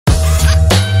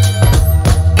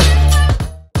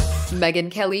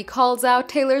Megyn Kelly calls out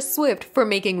Taylor Swift for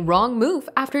making wrong move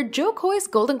after Jo Koy's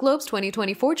Golden Globes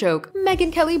 2024 joke.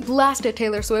 Megyn Kelly blasted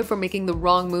Taylor Swift for making the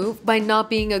wrong move by not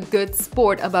being a good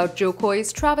sport about Jo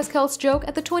Koy's Travis Kelce joke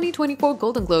at the 2024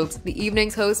 Golden Globes. The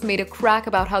evening's host made a crack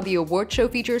about how the award show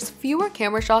features fewer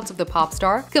camera shots of the pop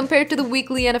star compared to the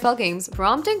weekly NFL games,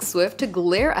 prompting Swift to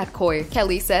glare at Koy.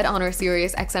 Kelly said on her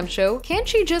SiriusXM show, "Can't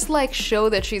she just show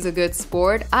that she's a good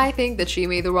sport? I think that she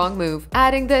made the wrong move,"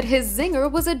 adding that his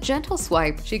zinger was a gentle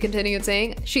swipe. She continued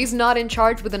saying, "She's not in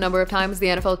charge with the number of times the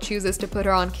NFL chooses to put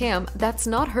her on cam. That's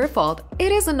not her fault.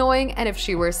 It is annoying, and if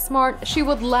she were smart, she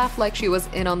would laugh like she was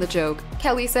in on the joke."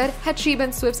 Kelly said, had she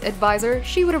been Swift's advisor,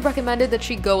 she would have recommended that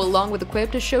she go along with the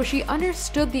quip to show she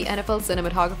understood the NFL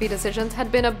cinematography decisions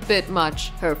had been a bit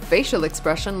much. Her facial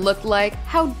expression looked like,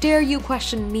 "How dare you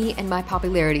question me and my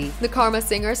popularity?" The Karma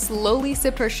singer slowly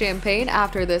sipped her champagne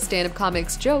after the stand-up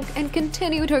comics joke and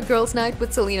continued her girls' night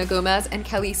with Selena Gomez and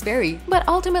Kelly Sperry, but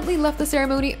ultimately left the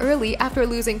ceremony early after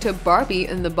losing to Barbie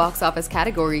in the box office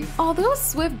category. Although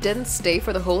Swift didn't stay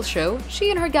for the whole show,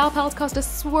 she and her gal pals caused a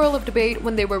swirl of debate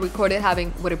when they were recorded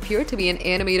having what appeared to be an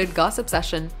animated gossip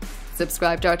session.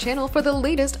 Subscribe to our channel for the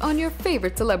latest on your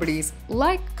favorite celebrities.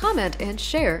 Like, comment, and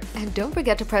share, and don't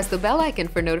forget to press the bell icon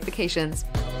for notifications.